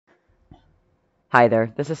Hi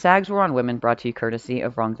there, this is Sags War on Women, brought to you courtesy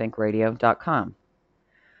of WrongThinkRadio.com.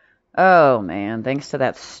 Oh man, thanks to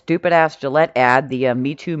that stupid ass Gillette ad, the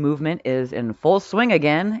Me Too movement is in full swing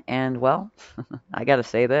again, and well, I gotta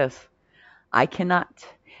say this. I cannot,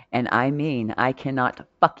 and I mean I cannot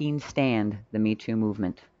fucking stand the Me Too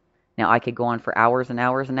movement. Now, I could go on for hours and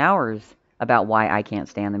hours and hours about why I can't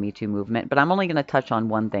stand the Me Too movement, but I'm only going to touch on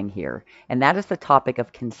one thing here, and that is the topic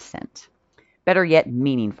of consent. Better yet,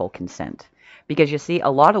 meaningful consent. Because you see, a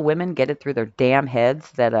lot of women get it through their damn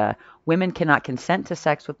heads that women cannot consent to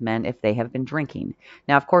sex with men if they have been drinking.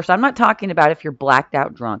 Now, of course, I'm not talking about if you're blacked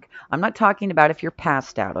out drunk. I'm not talking about if you're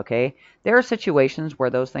passed out, okay? There are situations where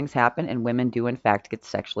those things happen and women do in fact get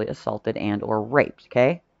sexually assaulted and or raped,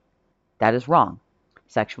 okay? That is wrong.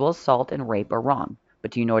 Sexual assault and rape are wrong.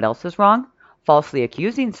 But do you know what else is wrong? Falsely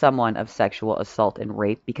accusing someone of sexual assault and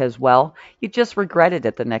rape because, well, you just regretted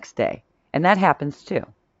it the next day. And that happens too.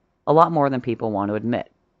 A lot more than people want to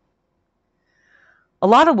admit. A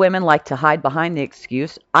lot of women like to hide behind the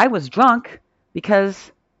excuse, I was drunk,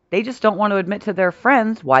 because they just don't want to admit to their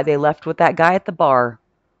friends why they left with that guy at the bar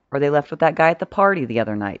or they left with that guy at the party the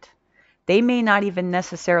other night. They may not even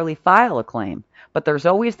necessarily file a claim, but there's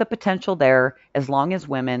always the potential there as long as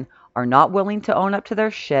women are not willing to own up to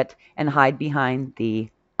their shit and hide behind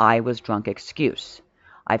the I was drunk excuse.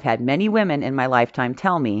 I've had many women in my lifetime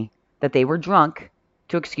tell me that they were drunk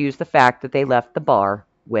to excuse the fact that they left the bar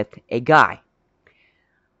with a guy.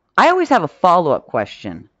 I always have a follow-up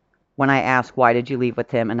question when I ask, why did you leave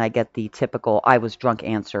with him? And I get the typical, I was drunk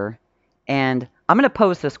answer. And I'm going to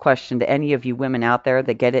pose this question to any of you women out there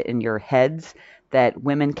that get it in your heads that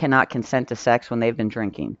women cannot consent to sex when they've been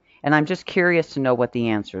drinking. And I'm just curious to know what the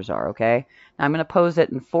answers are, okay? Now, I'm going to pose it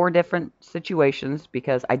in 4 different situations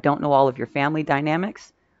because I don't know all of your family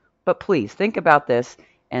dynamics. But please, think about this,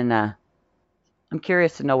 and I'm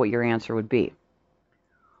curious to know what your answer would be.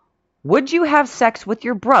 Would you have sex with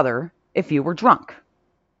your brother if you were drunk?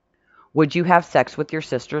 Would you have sex with your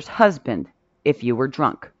sister's husband if you were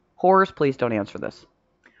drunk? Whores, please don't answer this.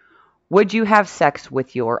 Would you have sex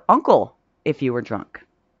with your uncle if you were drunk?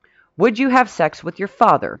 Would you have sex with your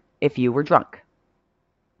father if you were drunk?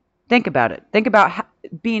 Think about it. Think about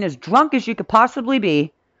being as drunk as you could possibly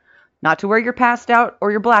be, not to where you're passed out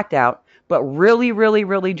or you're blacked out, but really, really,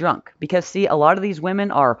 really drunk. Because, see, a lot of these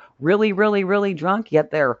women are really, really, really drunk, yet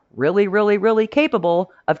they're really, really, really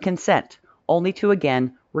capable of consent, only to,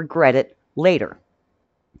 again, regret it later.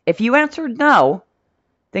 If you answered no,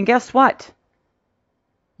 then guess what?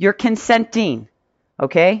 You're consenting,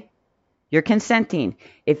 okay? You're consenting.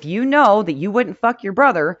 If you know that you wouldn't fuck your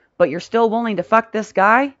brother, but you're still willing to fuck this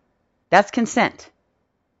guy, that's consent.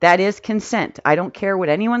 That is consent. I don't care what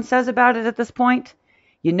anyone says about it at this point.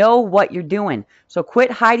 You know what you're doing. So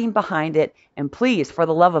quit hiding behind it. And please, for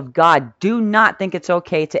the love of God, do not think it's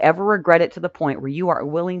okay to ever regret it to the point where you are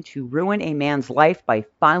willing to ruin a man's life by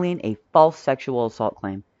filing a false sexual assault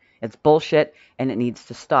claim. It's bullshit and it needs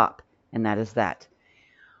to stop. And that is that.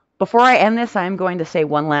 Before I end this, I'm going to say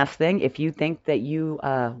one last thing. If you think that you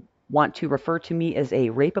want to refer to me as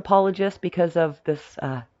a rape apologist because of this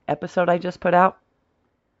episode I just put out,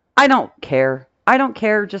 I don't care. I don't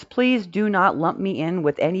care. Just please do not lump me in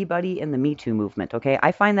with anybody in the Me Too movement, okay?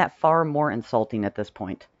 I find that far more insulting at this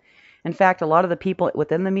point. In fact, a lot of the people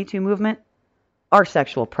within the Me Too movement are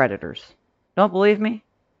sexual predators. Don't believe me?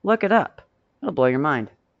 Look it up. It'll blow your mind.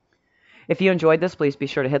 If you enjoyed this, please be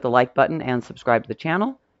sure to hit the like button and subscribe to the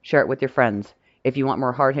channel. Share it with your friends. If you want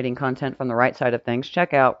more hard-hitting content from the right side of things,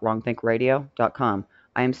 check out WrongThinkRadio.com.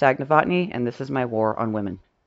 I am Sag Novotny, and this is my war on women.